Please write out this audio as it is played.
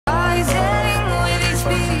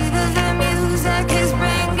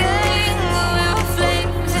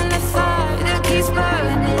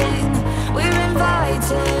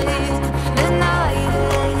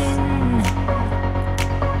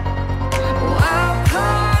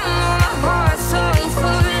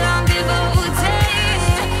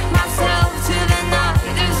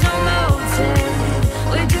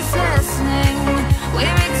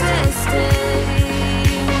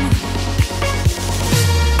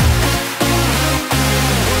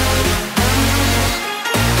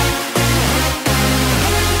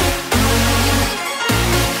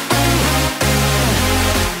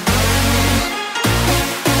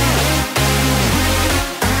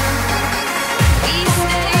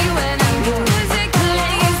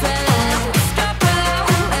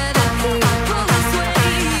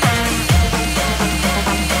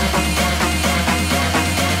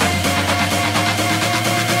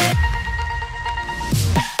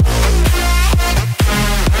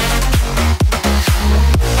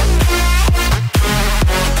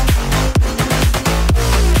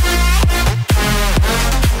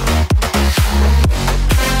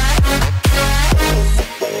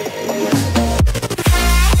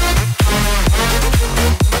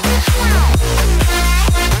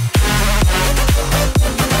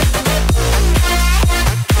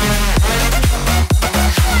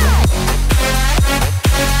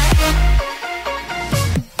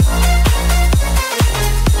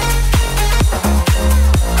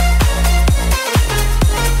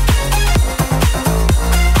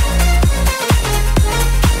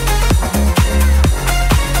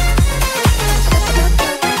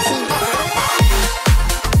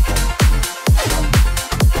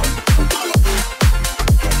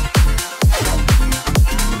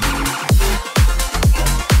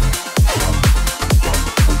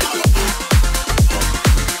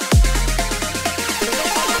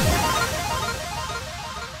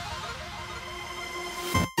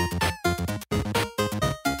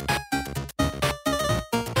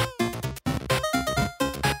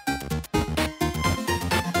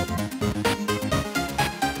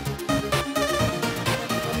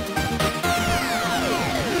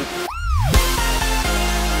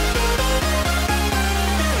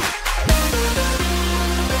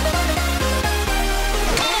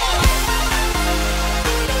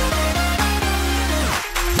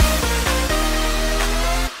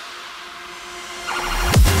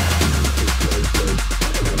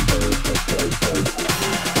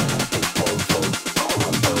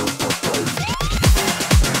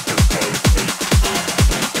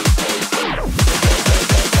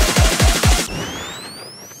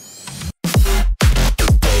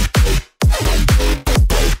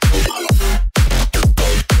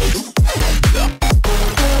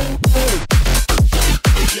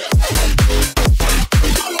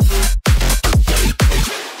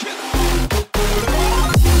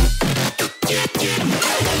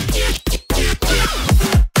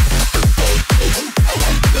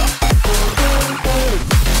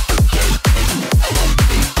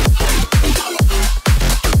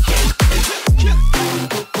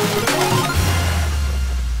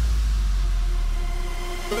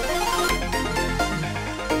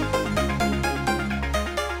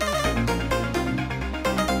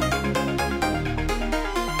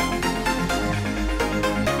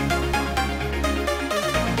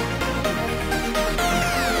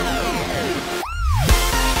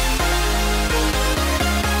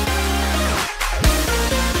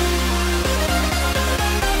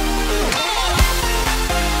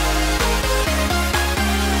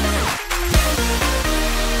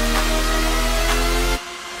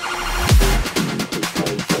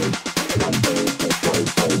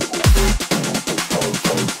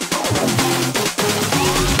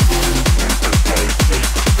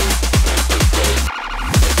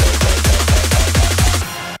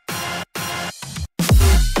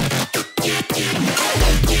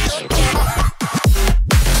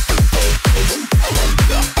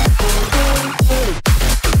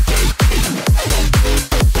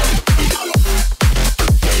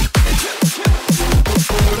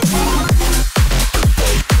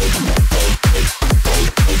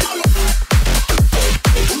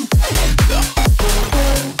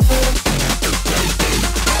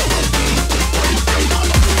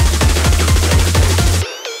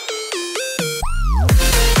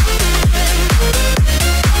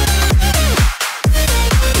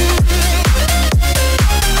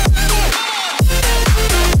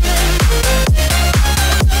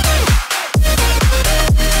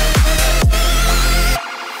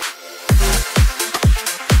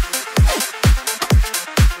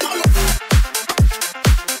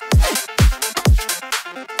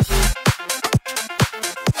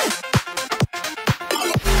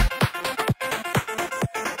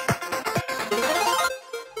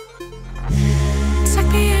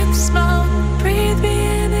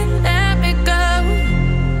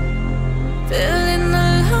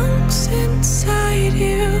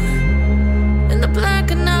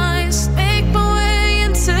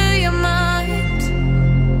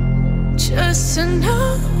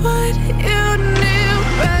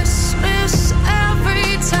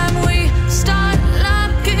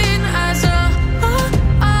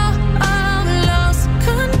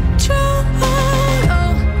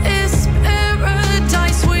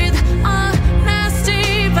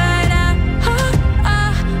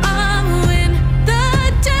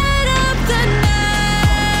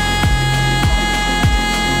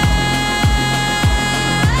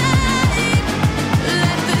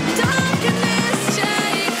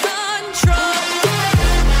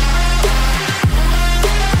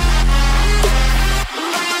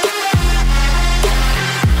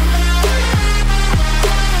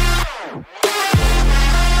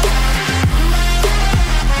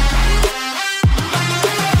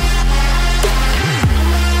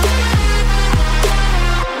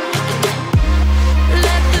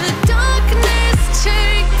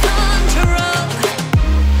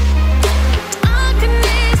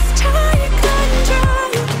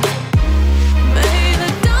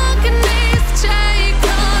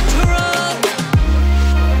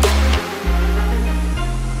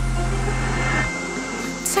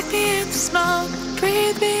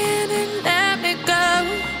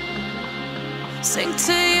Sink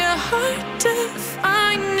to your heart to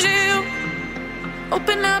find you.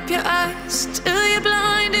 Open up your eyes till you're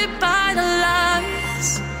blinded by the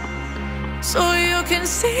lies, so you can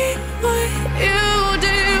see what you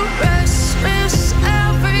do. Restless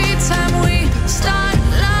every time we start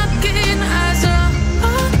locking eyes.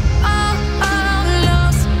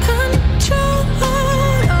 Lost control.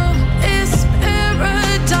 Oh, it's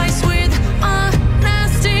paradise with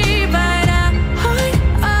honesty, but I'm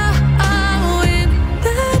in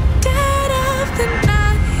the dead of the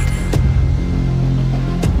night.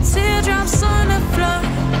 Teardrops on the floor.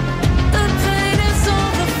 The pain is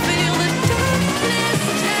over. Feel the darkness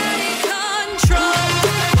take control.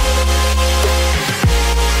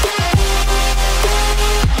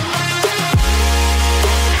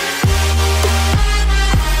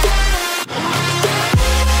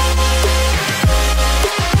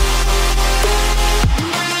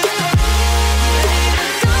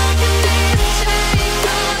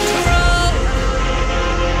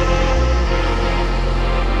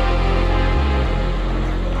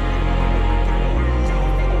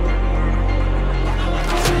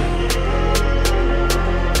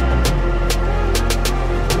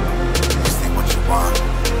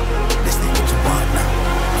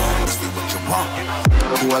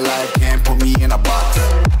 Who alive can't put me in a box.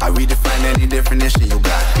 I redefine any definition you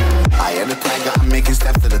got. I am the tiger, I'm making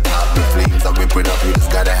steps to the top. The flames, I whip it up, you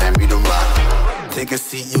just gotta hand me the rock. Take a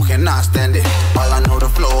seat, you cannot stand it. All I know, the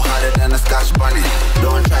flow harder than a Scotch bonnet.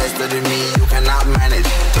 Don't try studying me, you cannot manage.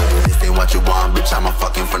 This ain't what you want, bitch, I'm a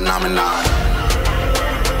fucking phenomenon.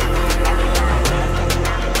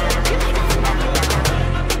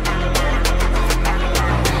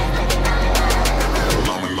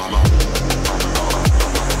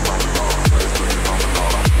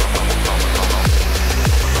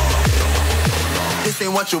 This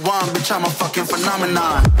ain't what you want, bitch, I'm a fucking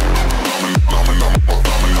phenomenon.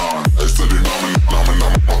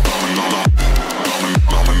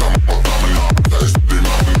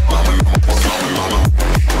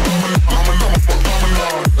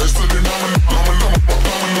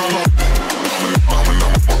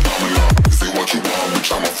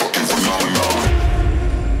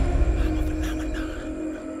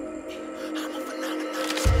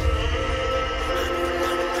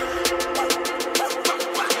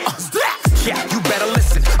 Yeah, you better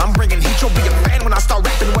listen. I'm bringing heat, you'll be a fan when I start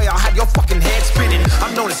rapping. Way I'll have your fucking head spinning.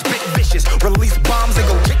 I'm known as spit vicious, release bombs and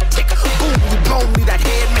go tick tick. Boom, you blow me that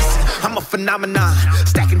head missing. I'm a phenomenon,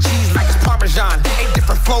 stacking cheese like it's Parmesan. 8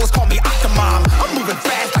 different flows, call me Octomom. I'm moving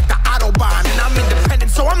fast like the Autobahn, and I'm independent,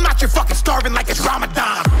 so I'm not your fucking starving like it's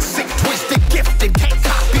Ramadan. Sick, twisted, gifted, can't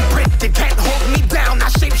copy, printed, can't hold me down. I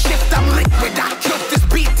shape shift, I'm liquid. I killed this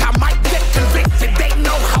beat, I might get convicted. They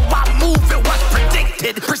know how I move, it was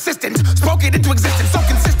predicted. Persistent, spoke it into existence, so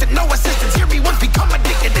consistent, no assistance. Hear me once, become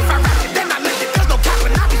addicted. If I rap it, then I live it. There's no cap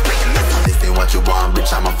when I be speaking. Listen. This ain't what you want,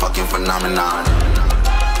 bitch, I'm a fucking phenomenon.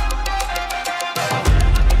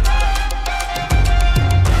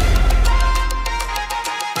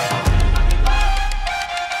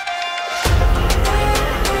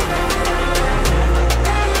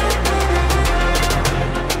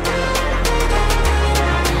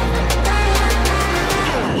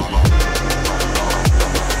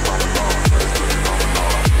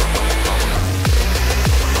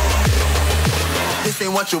 This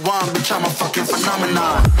ain't what you want, bitch, I'm a fucking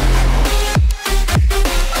phenomenon.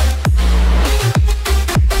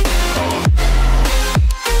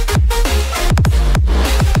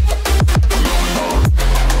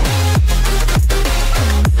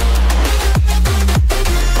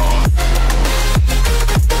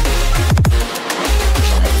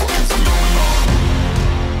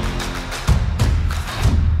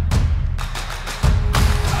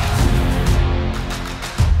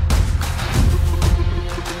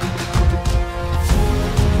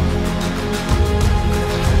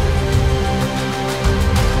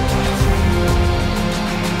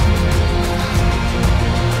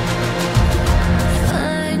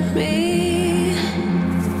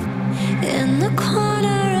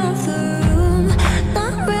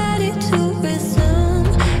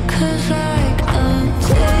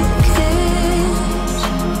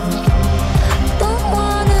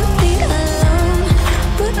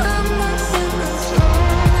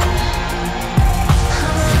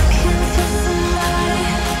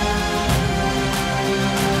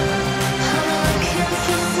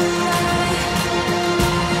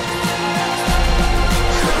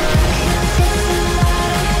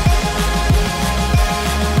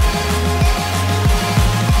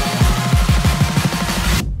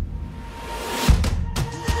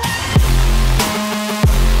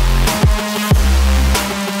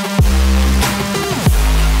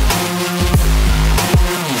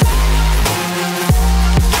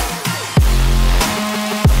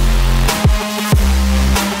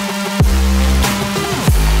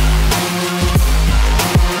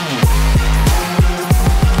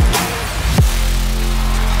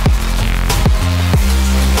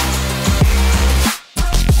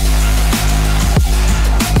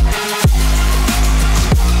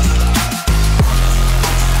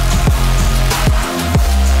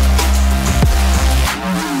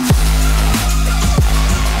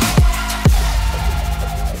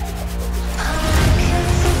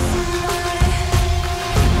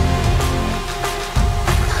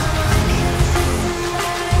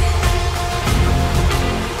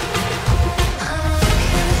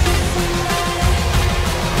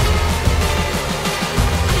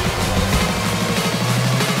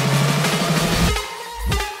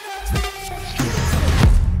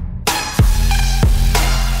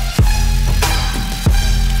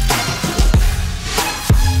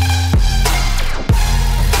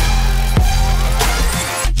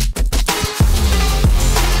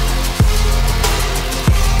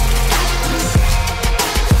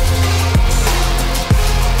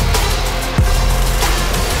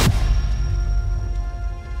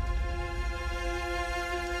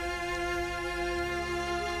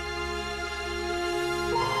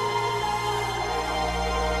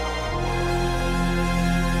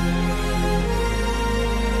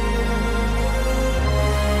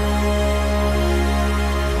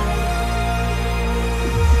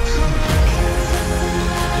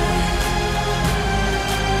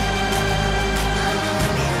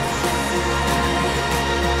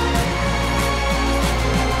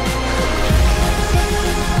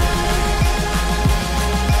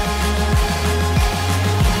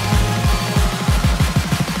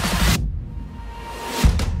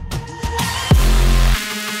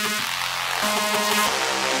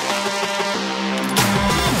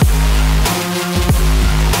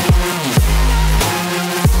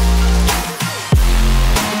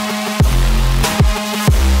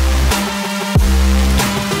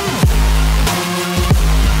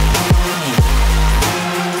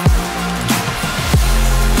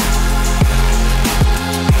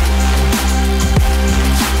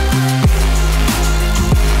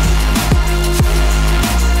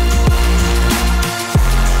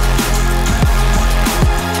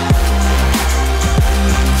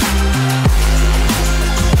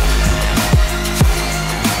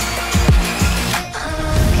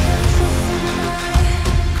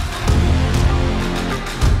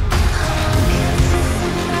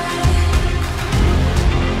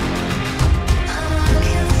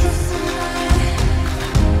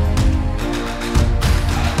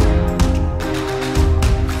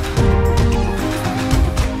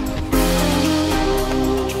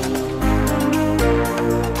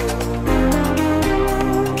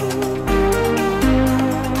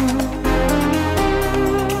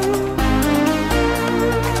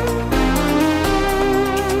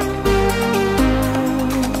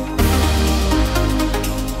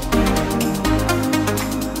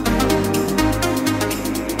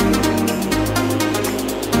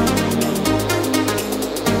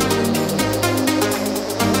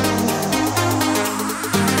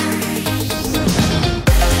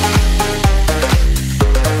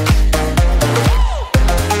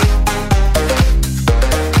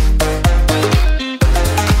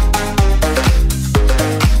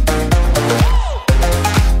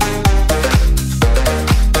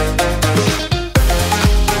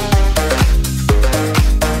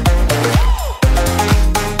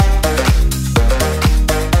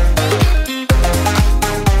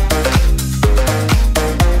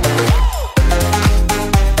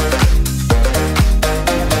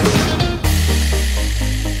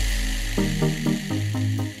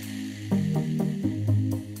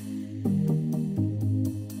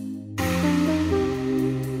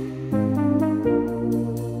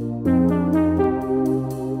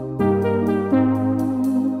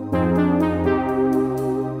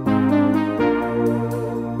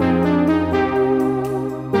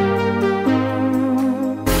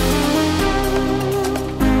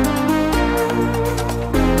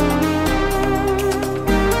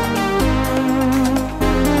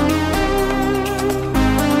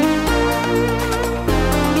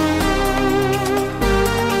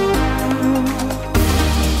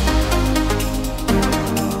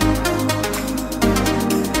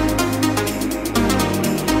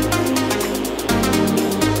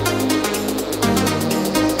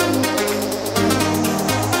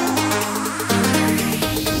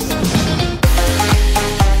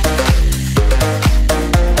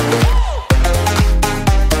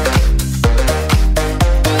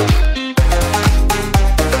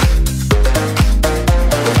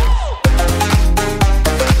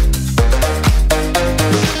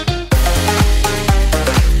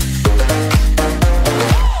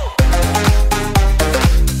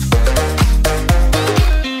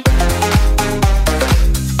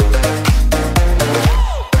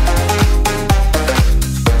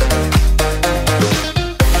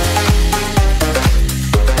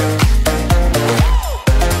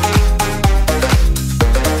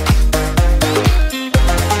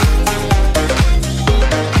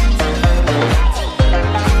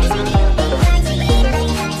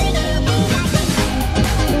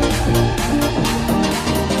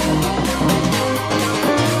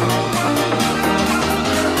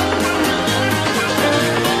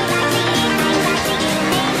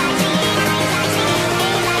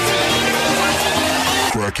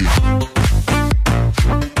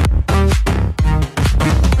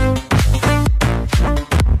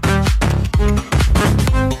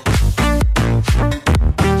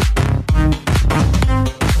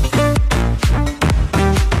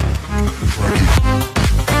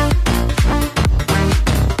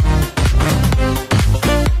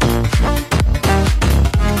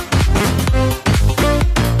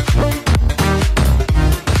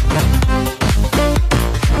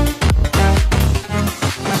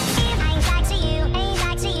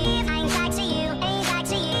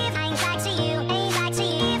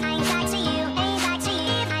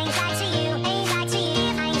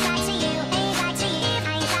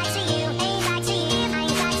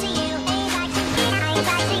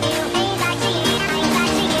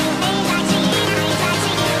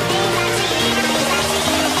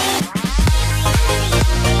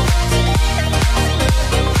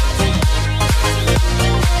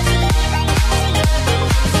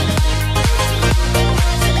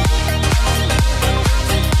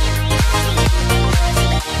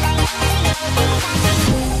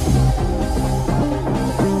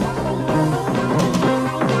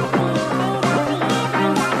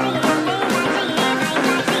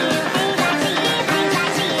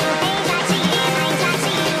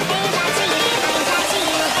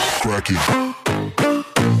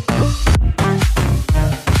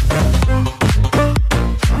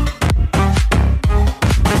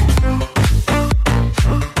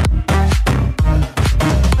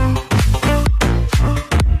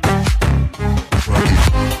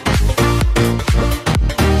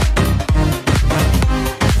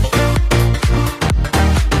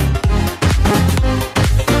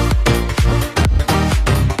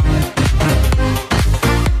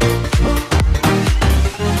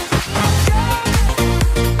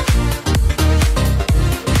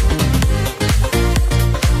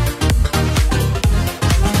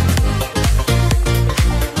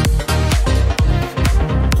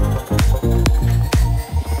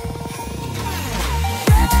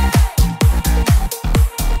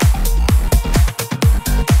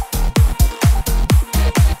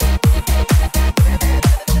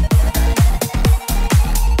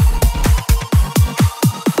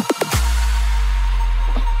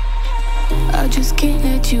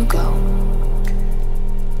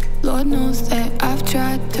 knows that I've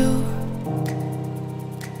tried to.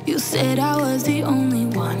 You said I was the only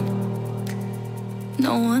one.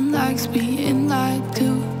 No one likes being lied to.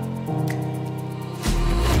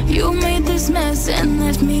 You made this mess and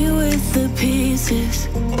left me with the pieces.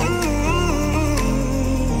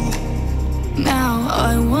 Now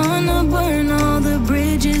I wanna burn all the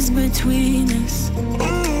bridges between us.